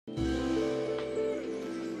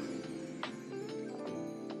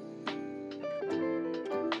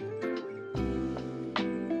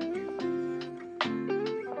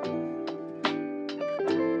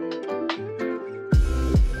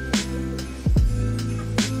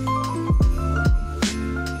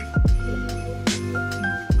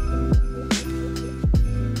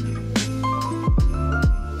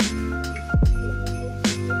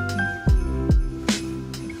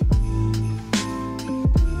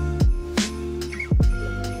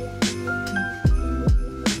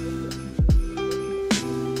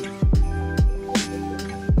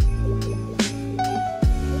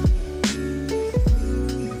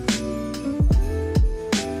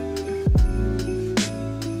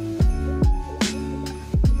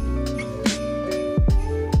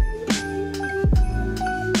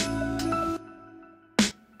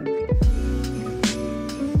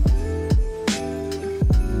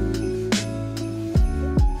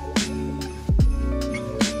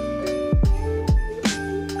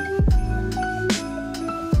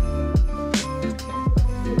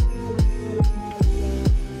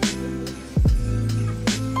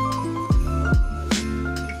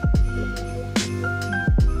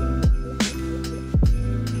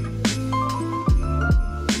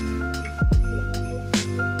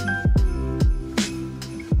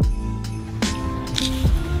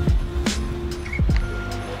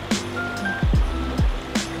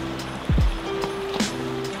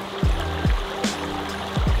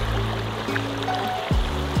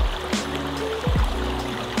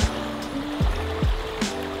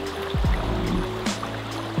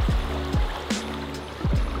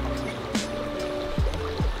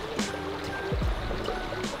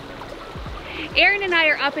Aaron and I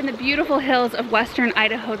are up in the beautiful hills of western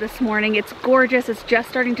Idaho this morning. It's gorgeous. It's just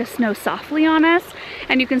starting to snow softly on us,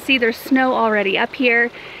 and you can see there's snow already up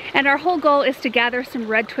here. And our whole goal is to gather some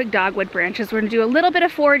red twig dogwood branches. We're gonna do a little bit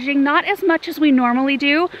of foraging, not as much as we normally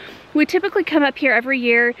do. We typically come up here every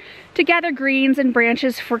year to gather greens and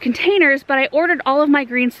branches for containers, but I ordered all of my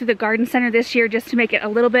greens through the garden center this year just to make it a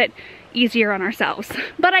little bit easier on ourselves.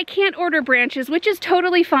 But I can't order branches, which is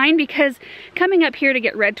totally fine because coming up here to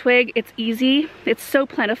get red twig, it's easy. It's so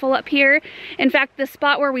plentiful up here. In fact, the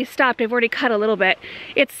spot where we stopped, I've already cut a little bit.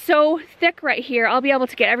 It's so thick right here, I'll be able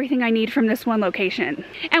to get everything I need from this one location.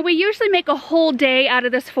 And we usually make a whole day out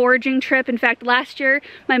of this foraging trip. In fact, last year,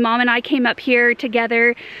 my mom and I came up here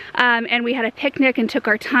together and we had a picnic and took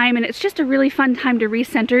our time, and it's just a really fun time to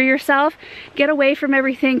recenter yourself, get away from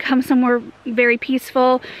everything, come somewhere very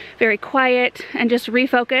peaceful, very quiet, and just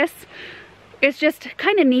refocus. It's just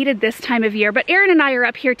kind of needed this time of year. But Aaron and I are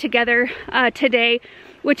up here together today,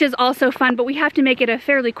 which is also fun, but we have to make it a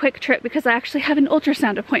fairly quick trip because I actually have an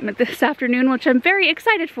ultrasound appointment this afternoon, which I'm very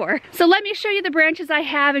excited for. So let me show you the branches I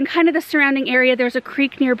have and kind of the surrounding area. There's a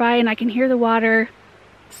creek nearby and I can hear the water.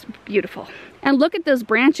 It's beautiful. And look at those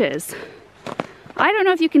branches. I don't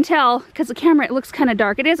know if you can tell because the camera, it looks kind of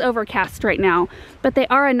dark. It is overcast right now, but they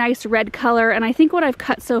are a nice red color, and I think what I've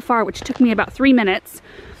cut so far, which took me about 3 minutes,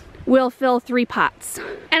 will fill 3 pots.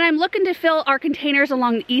 And I'm looking to fill our containers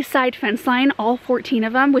along the east side fence line, all 14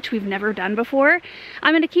 of them, which we've never done before.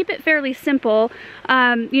 I'm gonna keep it fairly simple,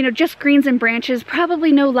 you know, just greens and branches,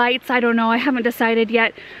 probably no lights, I don't know, I haven't decided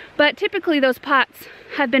yet. But typically those pots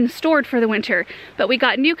have been stored for the winter, but we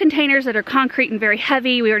got new containers that are concrete and very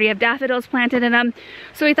heavy. We already have daffodils planted in them.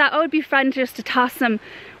 So we thought, oh, it'd be fun just to toss some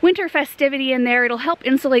winter festivity in there. It'll help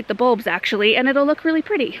insulate the bulbs actually, and it'll look really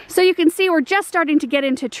pretty. So you can see we're just starting to get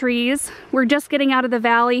into trees. We're just getting out of the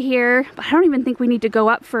valley here, but I don't even think we need to go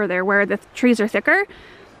up further where the trees are thicker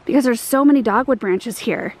because there's so many dogwood branches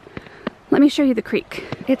here. Let me show you the creek.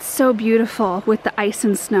 It's so beautiful with the ice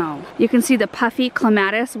and snow. You can see the puffy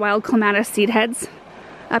clematis, wild clematis seed heads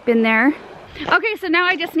up in there. Okay, so now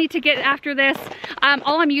I just need to get after this.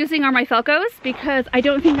 All I'm using are my Felcos because I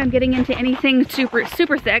don't think I'm getting into anything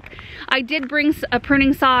super thick. I did bring a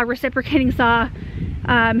pruning saw, a reciprocating saw,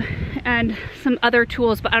 and some other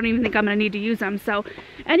tools, but I don't even think I'm gonna need to use them. So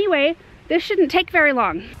anyway, this shouldn't take very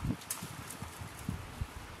long.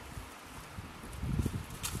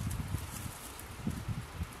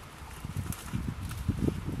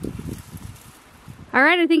 All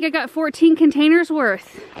right, I think I got 14 containers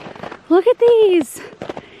worth. Look at these.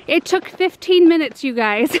 It took 15 minutes, you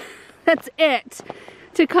guys. That's it,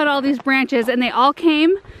 to cut all these branches, and they all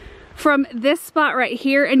came from this spot right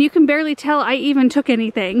here, and you can barely tell I even took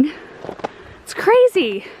anything. It's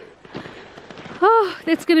crazy. Oh,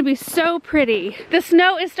 it's gonna be so pretty. The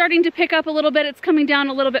snow is starting to pick up a little bit. It's coming down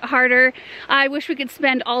a little bit harder. I wish we could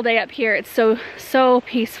spend all day up here. It's so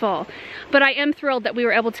peaceful. But I am thrilled that we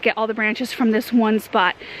were able to get all the branches from this one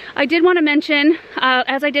spot. I did want to mention,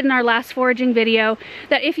 as I did in our last foraging video,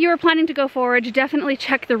 that if you are planning to go forage, definitely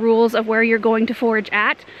check the rules of where you're going to forage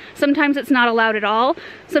at. Sometimes it's not allowed at all.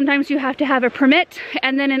 Sometimes you have to have a permit.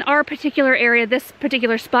 And then in our particular area, this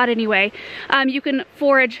particular spot anyway, you can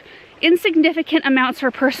forage insignificant amounts for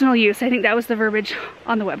personal use. I think that was the verbiage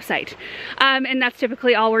on the website. And that's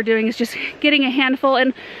typically all we're doing is just getting a handful,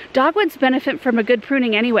 and dogwoods benefit from a good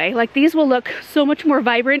pruning anyway. Like, these will look so much more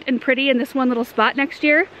vibrant and pretty in this one little spot next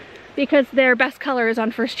year because their best color is on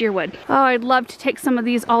first year wood. Oh, I'd love to take some of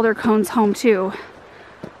these alder cones home too.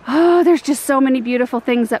 Oh, there's just so many beautiful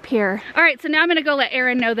things up here. All right, so now I'm gonna go let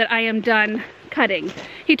Aaron know that I am done cutting.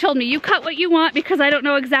 He told me, you cut what you want because I don't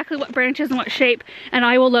know exactly what branches and what shape, and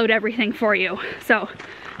I will load everything for you. So,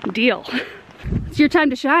 deal. It's your time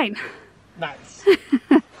to shine. Nice.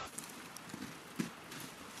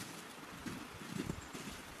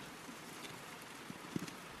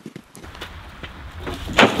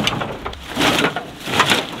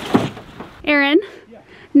 Aaron, yeah.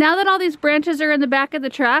 Now that all these branches are in the back of the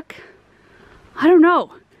truck, I don't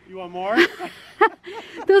know. You want more?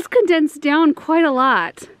 Those condense down quite a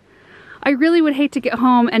lot. I really would hate to get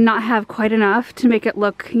home and not have quite enough to make it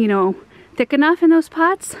look, you know, thick enough in those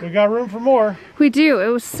pots. We got room for more. We do. It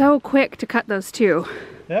was so quick to cut those two.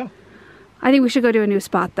 Yeah. I think we should go to a new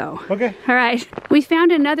spot though. Okay. All right. We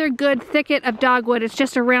found another good thicket of dogwood. It's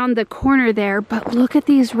just around the corner there, but look at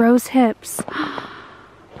these rose hips.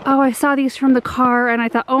 Oh, I saw these from the car and I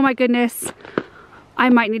thought, oh my goodness, I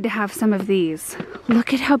might need to have some of these.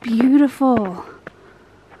 Look at how beautiful.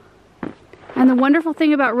 And the wonderful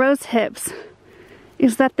thing about rose hips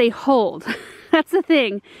is that they hold. That's the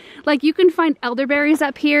thing. Like, you can find elderberries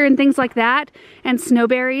up here and things like that, and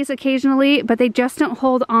snowberries occasionally, but they just don't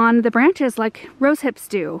hold on the branches like rose hips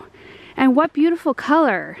do. And what beautiful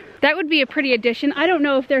color. That would be a pretty addition. I don't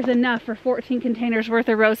know if there's enough for 14 containers worth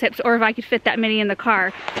of rose hips, or if I could fit that many in the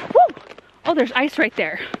car. Woo! Oh, there's ice right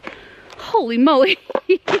there. Holy moly.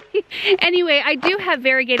 Anyway, I do have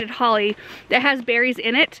variegated holly that has berries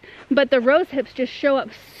in it, but the rose hips just show up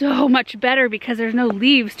so much better because there's no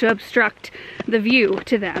leaves to obstruct the view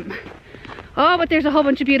to them. Oh, but there's a whole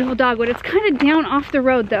bunch of beautiful dogwood. It's kind of down off the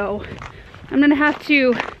road though. I'm gonna have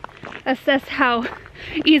to assess how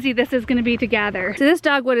easy this is gonna be to gather. So this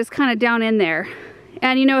dogwood is kind of down in there.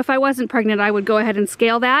 And you know, if I wasn't pregnant, I would go ahead and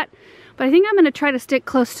scale that. But I think I'm gonna try to stick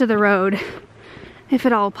close to the road, if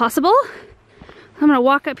at all possible. I'm gonna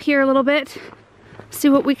walk up here a little bit, see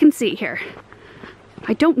what we can see here.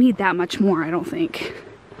 I don't need that much more, I don't think.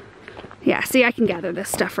 Yeah, see, I can gather this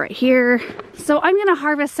stuff right here. So I'm gonna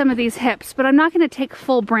harvest some of these hips, but I'm not gonna take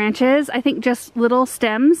full branches. I think just little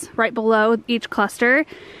stems right below each cluster.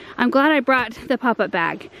 I'm glad I brought the pop-up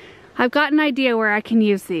bag. I've got an idea where I can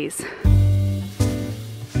use these.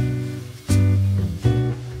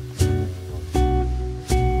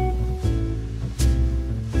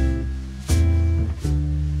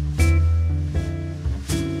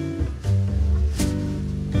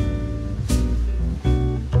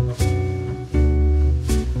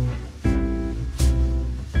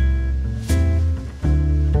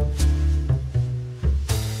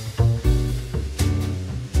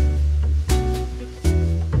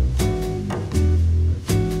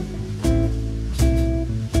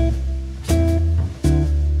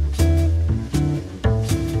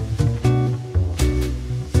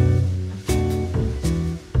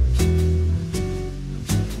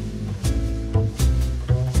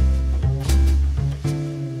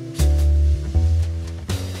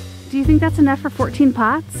 Do you think that's enough for 14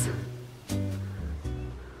 pots?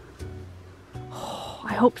 Oh,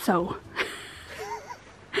 I hope so.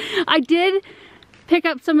 I did pick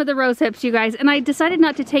up some of the rose hips, you guys, and I decided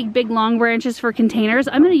not to take big long branches for containers.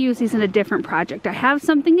 I'm gonna use these in a different project. I have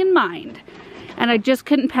something in mind, and I just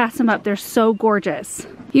couldn't pass them up. They're so gorgeous.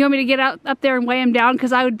 You want me to get out up there and weigh them down?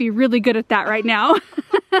 Because I would be really good at that right now.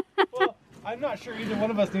 Well, I'm not sure either one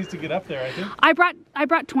of us needs to get up there, I think. I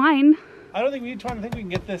brought twine. I don't think we need twine. I think we can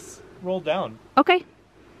get this rolled down. Okay. Do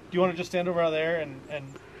you want to just stand over there and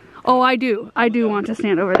Oh, I do. I do want to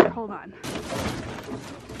stand over there. Hold on.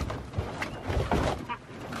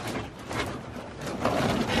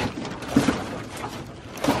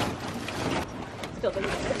 Still doesn't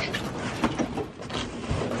fit.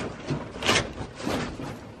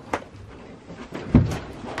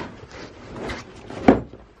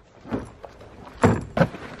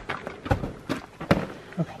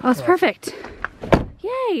 Oh, it's perfect.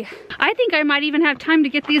 Yay! I think I might even have time to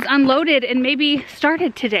get these unloaded and maybe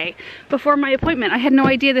started today before my appointment. I had no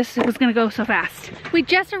idea this was gonna go so fast. We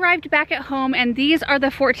just arrived back at home, and these are the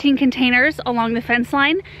 14 containers along the fence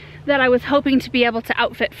line that I was hoping to be able to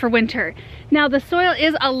outfit for winter. Now the soil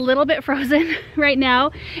is a little bit frozen right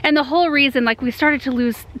now, and the whole reason, like, we started to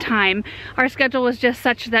lose time. Our schedule was just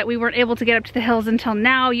such that we weren't able to get up to the hills until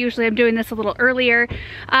now. Usually I'm doing this a little earlier,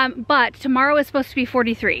 but tomorrow is supposed to be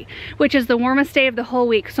 43, which is the warmest day of the whole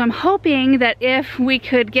week. So I'm hoping that if we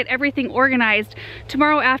could get everything organized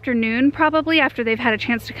tomorrow afternoon, probably after they've had a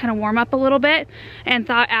chance to kind of warm up a little bit and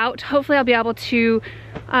thaw out, hopefully I'll be able to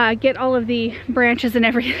get all of the branches and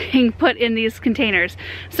everything put in these containers.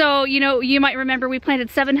 So, you know, you might remember we planted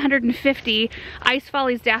 750 Ice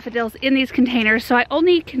Follies daffodils in these containers, so I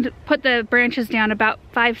only can put the branches down about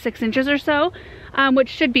 5-6 inches or so, which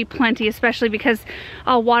should be plenty, especially because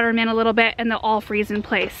I'll water them in a little bit and they'll all freeze in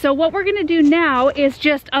place. So what we're gonna do now is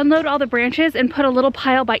just unload all the branches and put a little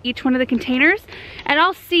pile by each one of the containers, and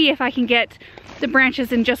I'll see if I can get the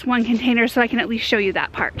branches in just one container so I can at least show you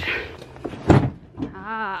that part.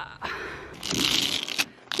 I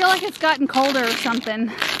feel like it's gotten colder or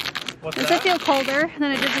something. What's Does that? it feel colder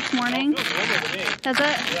than it did this morning? Oh, it feels warmer to me. Does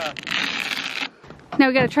it? Yeah. Now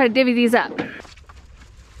we gotta try to divvy these up.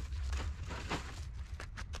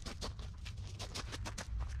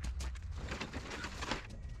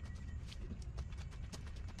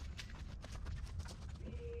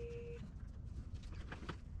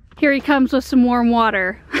 Here he comes with some warm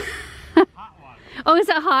water. Hot water. Oh, is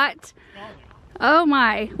it hot? Scalding. Oh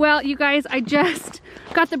my. Well, you guys, I just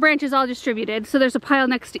got the branches all distributed. So there's a pile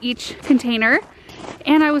next to each container.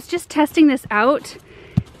 And I was just testing this out.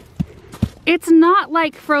 It's not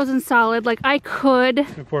like frozen solid. Like, I could.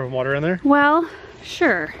 Can we pour some water in there? Well,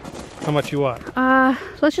 sure. How much you want?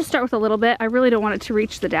 Let's just start with a little bit. I really don't want it to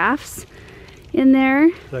reach the daffs. in there.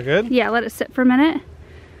 Is that good? Yeah, let it sit for a minute.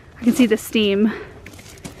 I can see the steam.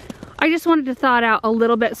 I just wanted to thaw it out a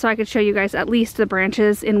little bit so I could show you guys at least the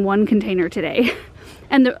branches in one container today.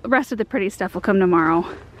 And the rest of the pretty stuff will come tomorrow.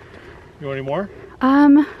 You want any more?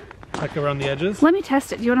 Like around the edges? Let me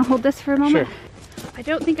test it. Do you want to hold this for a moment? Sure. I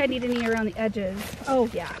don't think I need any around the edges. Oh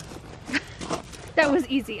yeah. That was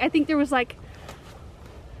easy. I think there was like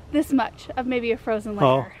this much of maybe a frozen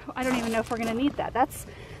layer. Oh. I don't even know if we're gonna need that.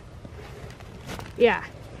 Yeah.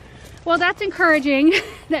 Well, that's encouraging.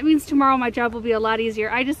 That means tomorrow my job will be a lot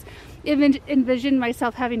easier. I just envisioned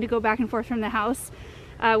myself having to go back and forth from the house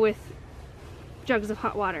with jugs of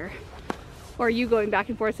hot water. Or you going back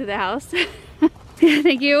and forth to the house.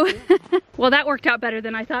 Thank you. Well, that worked out better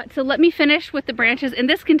than I thought. So let me finish with the branches in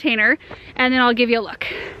this container and then I'll give you a look.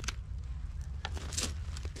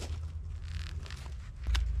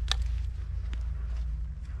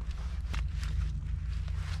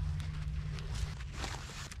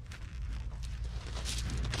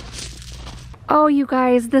 Oh, you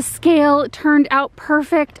guys, the scale turned out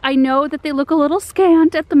perfect. I know that they look a little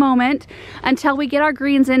scant at the moment until we get our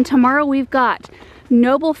greens in. Tomorrow we've got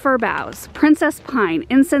noble fir boughs, princess pine,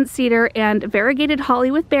 incense cedar, and variegated holly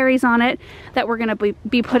with berries on it that we're gonna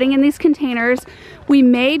be putting in these containers. We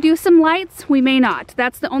may do some lights, we may not.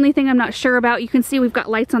 That's the only thing I'm not sure about. You can see we've got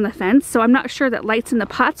lights on the fence, so I'm not sure that lights in the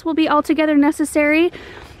pots will be altogether necessary,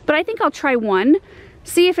 but I think I'll try one,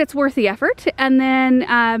 see if it's worth the effort, and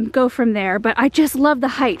then go from there. But I just love the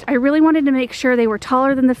height. I really wanted to make sure they were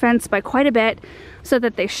taller than the fence by quite a bit so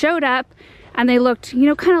that they showed up and they looked, you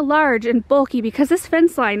know, kind of large and bulky, because this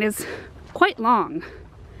fence line is quite long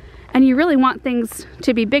and you really want things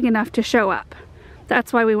to be big enough to show up.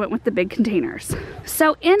 That's why we went with the big containers.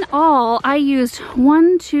 So in all, I used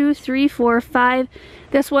 1, 2, 3, 4, 5.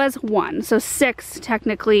 This was 1, so 6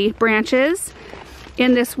 technically branches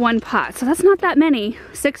in this one pot. So that's not that many,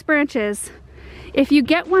 6 branches. If you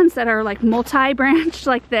get ones that are like multi-branched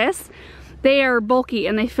like this, they are bulky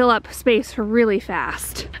and they fill up space really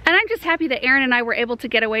fast. And I'm just happy that Aaron and I were able to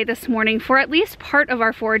get away this morning for at least part of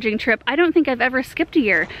our foraging trip. I don't think I've ever skipped a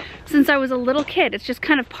year since I was a little kid. It's just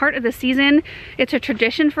kind of part of the season. It's a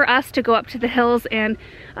tradition for us to go up to the hills and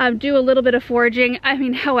do a little bit of foraging. I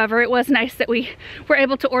mean, however, it was nice that we were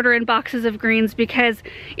able to order in boxes of greens, because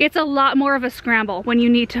it's a lot more of a scramble when you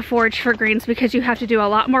need to forage for greens, because you have to do a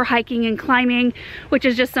lot more hiking and climbing, which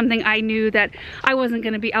is just something I knew that I wasn't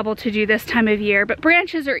going to be able to do this time of year. But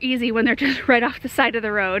branches are easy when they're just right off the side of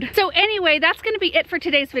the road. So anyway, that's going to be it for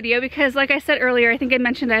today's video, because like I said earlier, I think I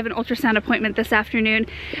mentioned I have an ultrasound appointment this afternoon,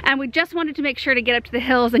 and we just wanted to make sure to get up to the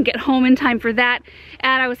hills and get home in time for that.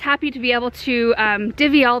 And I was happy to be able to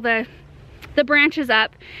divvy all the branches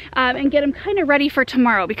up and get them kind of ready for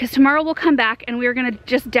tomorrow, because tomorrow we'll come back and we're gonna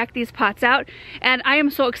just deck these pots out. And I am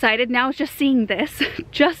so excited now. Just seeing this,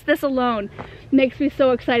 just this alone makes me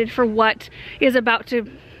so excited for what is about to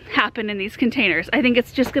happen in these containers. I think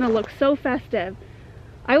it's just gonna look so festive.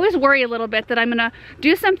 I always worry a little bit that I'm gonna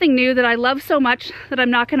do something new that I love so much that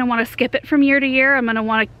I'm not gonna wanna skip it from year to year. I'm gonna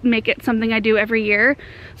wanna make it something I do every year.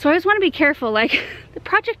 So I always wanna be careful, like, the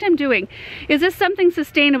project I'm doing, is this something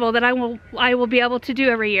sustainable that I will be able to do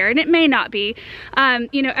every year? And it may not be.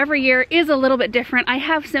 You know, every year is a little bit different. I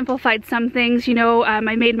have simplified some things, you know.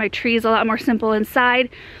 I made my trees a lot more simple inside.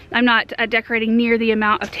 I'm not decorating near the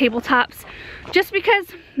amount of tabletops, just because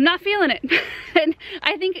I'm not feeling it. And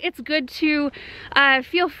I think it's good to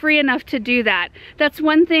feel free enough to do that. That's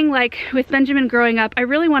one thing, like with Benjamin growing up, I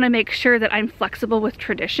really want to make sure that I'm flexible with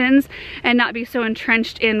traditions and not be so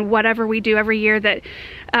entrenched in whatever we do every year that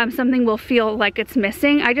something will feel like it's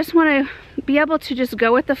missing. I just want to be able to just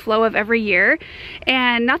go with the flow of every year.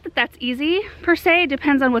 And not that that's easy per se, it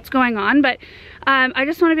depends on what's going on, but I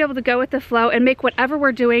just want to be able to go with the flow and make whatever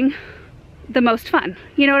we're doing the most fun.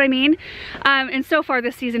 You know what I mean? And so far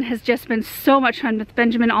this season has just been so much fun, with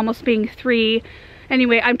Benjamin almost being 3.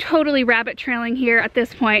 Anyway, I'm totally rabbit trailing here at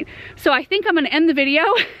this point. So I think I'm gonna end the video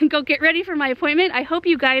and go get ready for my appointment. I hope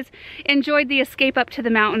you guys enjoyed the escape up to the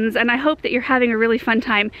mountains, and I hope that you're having a really fun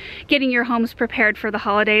time getting your homes prepared for the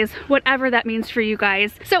holidays, whatever that means for you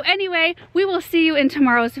guys. So anyway, we will see you in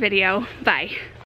tomorrow's video. Bye.